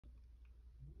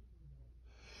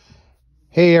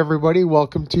Hey everybody,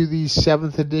 welcome to the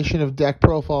 7th edition of Deck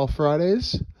Profile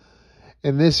Fridays.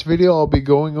 In this video, I'll be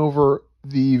going over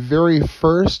the very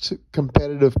first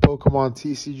competitive Pokemon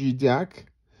TCG deck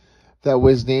that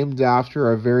was named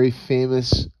after a very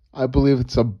famous, I believe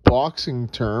it's a boxing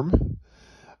term,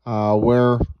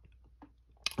 where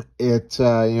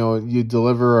you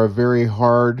deliver a very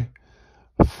hard,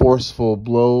 forceful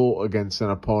blow against an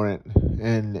opponent,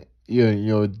 and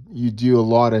you do a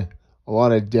lot of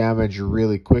damage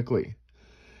really quickly,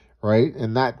 right?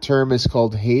 And that term is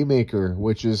called Haymaker,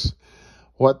 which is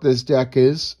what this deck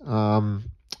is.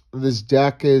 This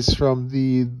deck is from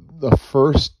the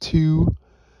first two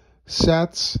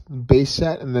sets, base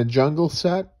set and the jungle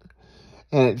set,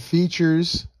 and it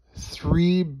features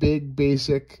three big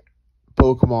basic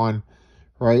Pokemon,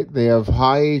 right? They have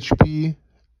high HP,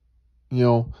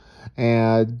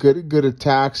 and good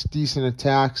attacks, decent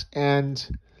attacks, and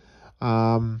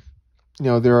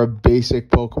they're a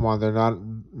basic Pokemon. They're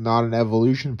not an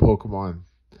evolution Pokemon.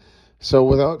 So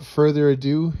without further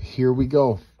ado, here we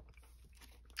go.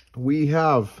 We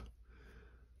have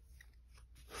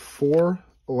 4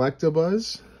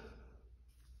 Electabuzz.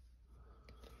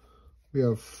 We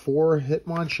have 4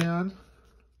 Hitmonchan.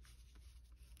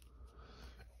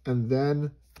 And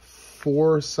then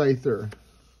 4 Scyther.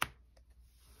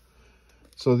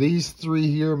 So these 3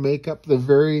 here make up the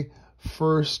very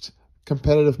first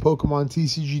competitive Pokemon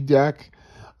TCG deck.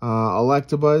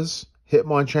 Electabuzz,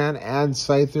 Hitmonchan, and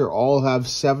Scyther all have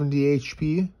 70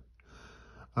 HP.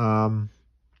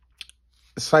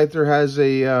 Scyther has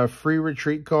a free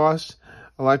retreat cost.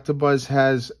 Electabuzz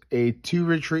has a 2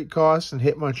 retreat cost, and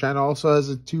Hitmonchan also has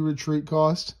a 2 retreat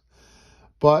cost.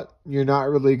 But you're not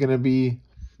really going to be,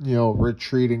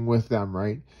 retreating with them,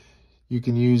 right? You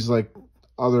can use like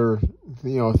other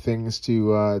things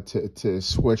to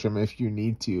switch them if you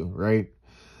need to, right?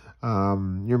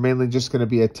 You're mainly just going to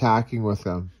be attacking with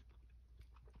them.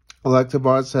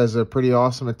 Electabuzz has a pretty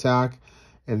awesome attack,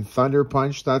 and Thunder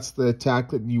Punch, that's the attack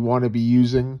that you want to be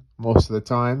using most of the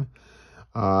time.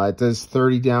 It does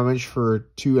 30 damage for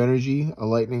 2 energy, a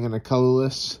lightning and a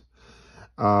colorless.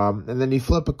 And then you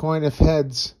flip a coin. If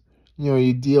heads,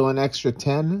 you deal an extra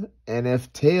 10, and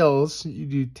if tails, you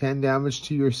do 10 damage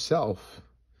to yourself.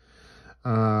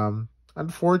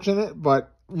 Unfortunate,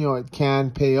 but it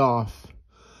can pay off.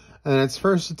 And then its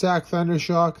first attack, Thunder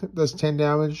Shock, does 10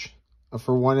 damage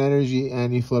for 1 energy,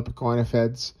 and you flip a coin. If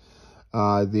heads,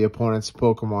 the opponent's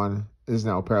Pokemon is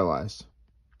now paralyzed.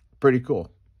 Pretty cool.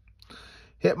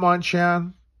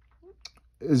 Hitmonchan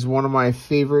is one of my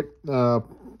favorite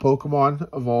Pokemon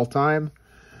of all time.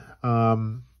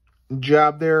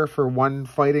 Jab there for 1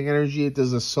 fighting energy. It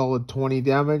does a solid 20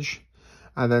 damage.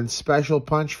 And then Special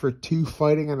Punch for 2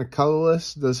 fighting and a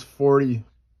colorless does 40,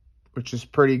 which is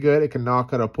pretty good. It can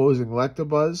knock out opposing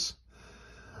Electabuzz.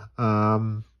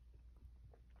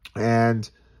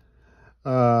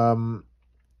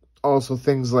 Also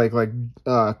things like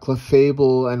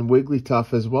Clefable and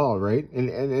Wigglytuff as well, right?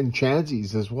 And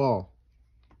Chanseys as well.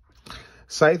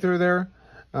 Scyther there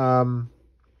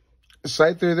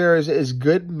is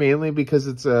good, mainly because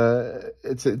it's a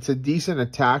decent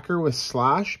attacker with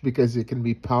Slash, because it can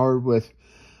be powered with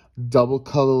double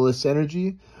colorless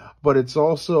energy, but it's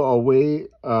also a way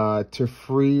to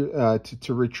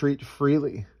retreat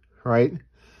freely, right?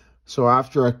 So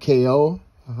after a KO,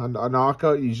 a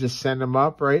knockout, you just send them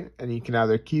up, right? And you can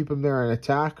either keep them there and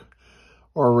attack,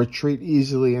 or retreat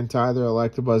easily into either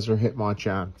Electabuzz or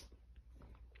Hitmonchan.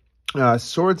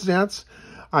 Swords Dance,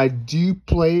 I do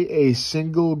play a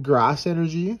single grass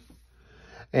energy,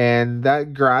 and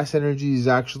that grass energy is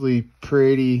actually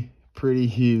pretty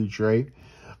huge, right?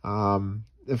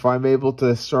 If I'm able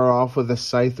to start off with a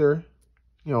Scyther,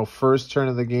 first turn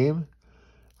of the game,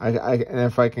 and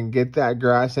if I can get that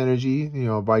grass energy,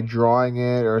 by drawing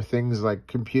it or things like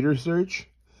computer search,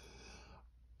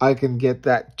 I can get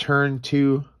that turn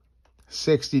 2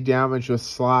 60 damage with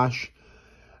Slash.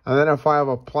 And then if I have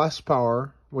a plus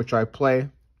power, which I play,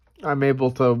 I'm able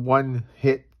to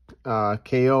 1-hit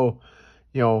KO,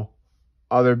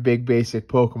 other big basic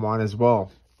Pokemon as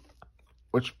well,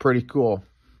 which is pretty cool.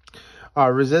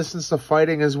 Resistance to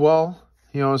fighting as well,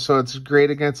 so it's great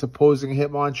against opposing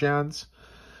Hitmonchans.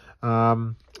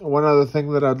 One other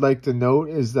thing that I'd like to note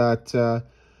is that,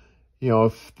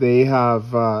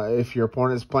 if your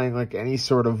opponent is playing like any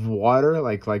sort of water,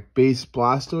 like base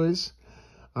Blastoise,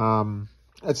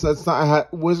 it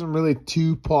wasn't really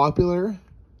too popular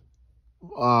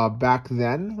back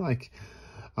then, and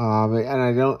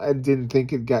I didn't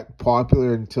think it got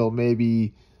popular until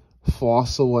maybe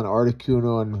Fossil and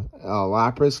Articuno and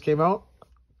Lapras came out.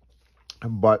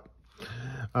 But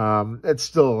It's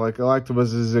still like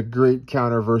Electabuzz is a great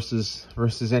counter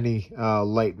versus any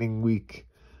lightning weak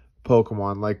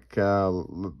Pokemon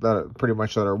that pretty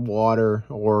much that are water,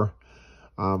 or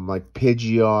like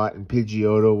Pidgeot and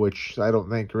Pidgeotto, which I don't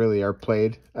think really are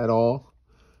played at all,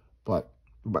 but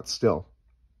still.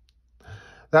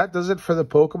 That does it for the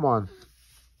Pokemon.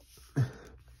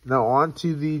 Now on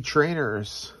to the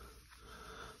trainers.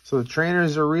 So the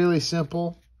trainers are really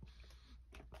simple,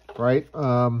 right?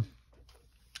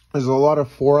 There's a lot of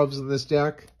 4-ofs in this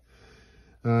deck.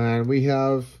 And we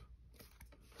have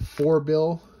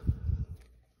 4-bill,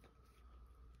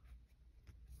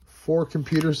 4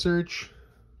 computer search,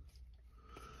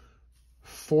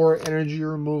 4 energy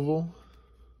removal,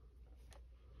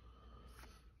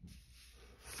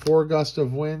 4 gust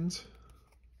of wind,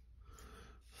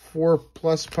 4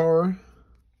 plus power,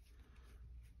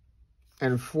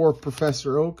 and 4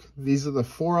 Professor Oak. These are the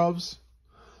 4-ofs.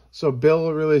 So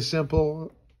Bill, really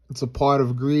simple. It's a pot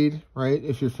of greed, right?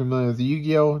 If you're familiar with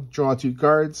Yu-Gi-Oh, draw 2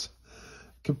 cards.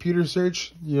 Computer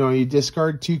search, you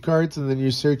discard 2 cards and then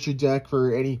you search your deck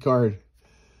for any card,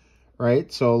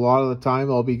 right? So a lot of the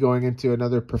time I'll be going into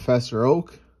another Professor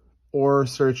Oak or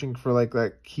searching for like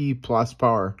that key plus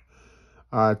power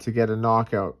to get a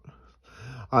knockout.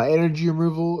 Energy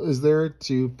removal is there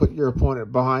to put your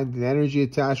opponent behind the energy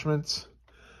attachments.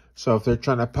 So if they're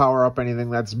trying to power up anything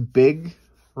that's big,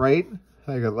 right?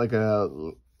 Like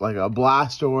a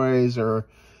Blastoise, or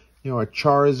a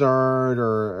Charizard,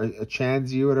 or a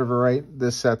Chansey, or whatever, right?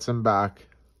 This sets them back.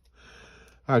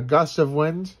 Gust of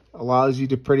Wind allows you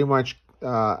to pretty much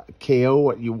KO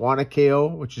what you want to KO,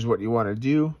 which is what you want to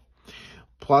do.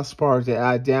 Plus power to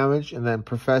add damage, and then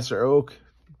Professor Oak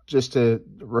just to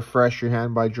refresh your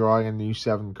hand by drawing a new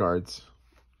 7 cards.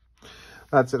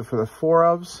 That's it for the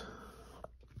 4-ofs.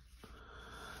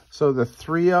 So the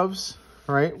 3-ofs,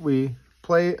 right? We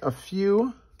play a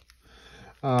few.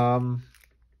 And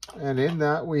in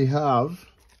that we have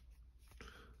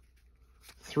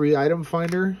 3 item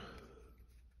finder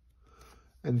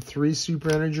and 3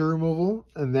 super energy removal.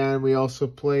 And then we also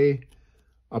play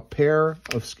a pair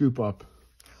of scoop up.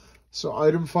 So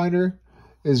item finder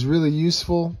is really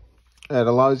useful. It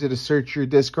allows you to search your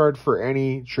discard for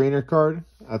any trainer card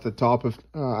at the top of,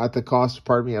 at the cost,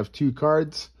 of 2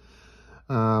 cards.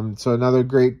 So another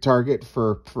great target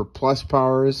for plus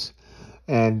powers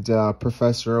and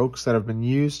Professor Oaks that have been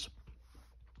used.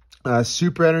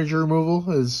 Super energy removal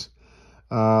is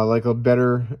like a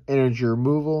better energy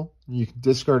removal. You can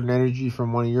discard an energy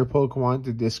from one of your Pokemon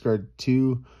to discard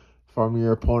 2 from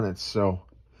your opponents. So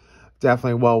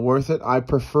definitely well worth it. I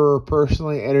prefer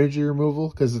personally energy removal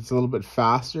because it's a little bit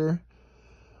faster.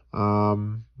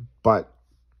 But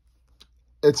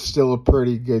it's still a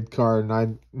pretty good card,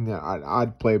 and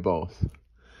I'd play both.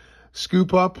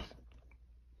 Scoop up.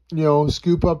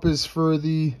 Scoop up is for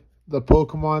the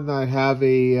Pokemon that have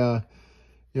a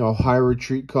high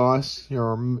retreat cost,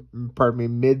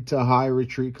 mid to high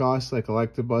retreat cost, like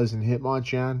Electabuzz and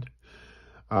Hitmonchan.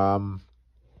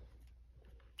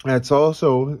 It's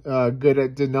also good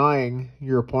at denying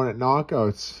your opponent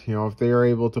knockouts. If they are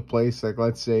able to place, like,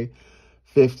 let's say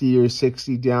 50 or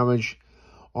 60 damage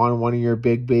on one of your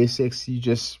big basics, you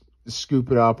just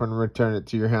scoop it up and return it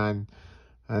to your hand,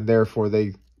 and therefore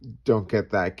they don't get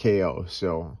that KO.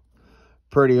 So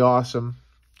pretty awesome.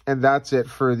 And that's it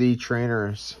for the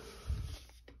trainers.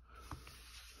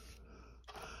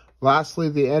 Lastly,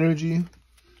 the energy.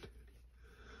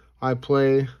 I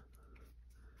play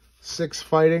 6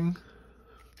 fighting,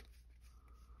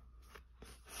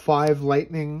 5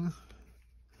 lightning,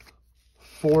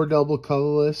 4 double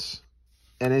colorless,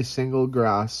 and a single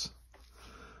grass.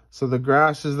 So the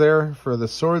grass is there for the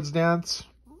Swords Dance,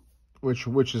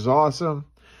 which is awesome.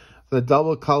 The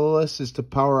double colorless is to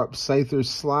power up Scyther's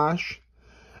Slash,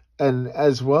 and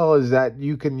as well as that,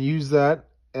 you can use that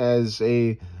as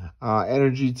a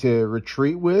energy to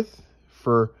retreat with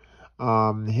for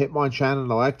Hitmonchan and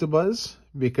Electabuzz,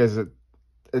 because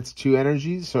it's 2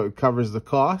 energies, so it covers the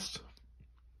cost.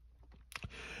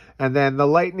 And then the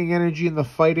lightning energy and the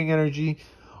fighting energy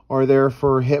are there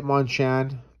for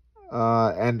Hitmonchan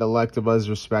and Electabuzz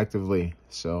respectively.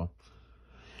 So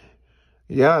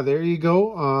yeah, there you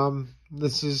go.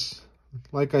 This is,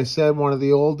 like I said, one of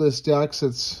the oldest decks.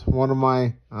 It's one of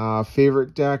my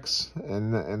favorite decks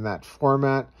in that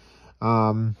format.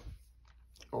 After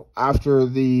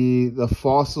the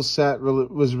fossil set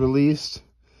was released,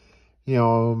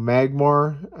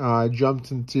 Magmar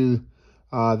jumped into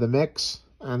the mix,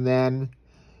 and then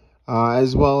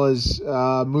as well as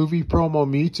movie promo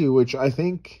Mewtwo, which I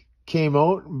think came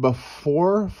out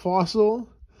before Fossil,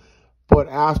 but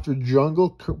after Jungle.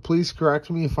 Please correct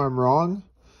me if I'm wrong.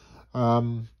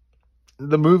 The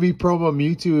movie promo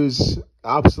Mewtwo is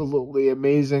absolutely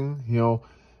amazing. You know,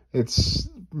 it's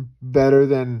better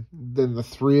than the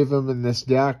three of them in this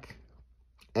deck.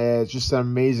 It's just an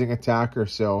amazing attacker.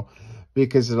 So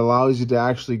because it allows you to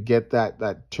actually get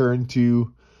that turn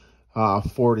 2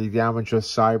 40 damage with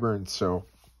Cyburn. So,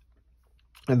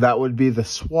 and that would be the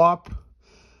swap.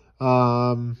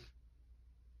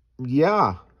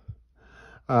 Yeah.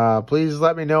 Please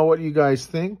let me know what you guys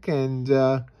think, and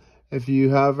if you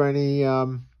have any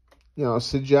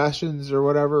suggestions or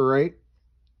whatever, right?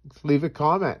 Leave a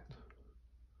comment.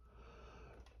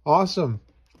 Awesome.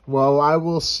 Well, I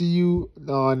will see you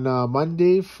on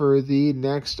Monday for the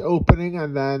next opening,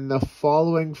 and then the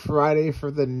following Friday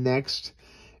for the next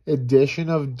edition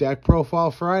of Deck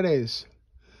Profile Fridays.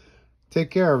 Take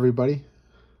care, everybody.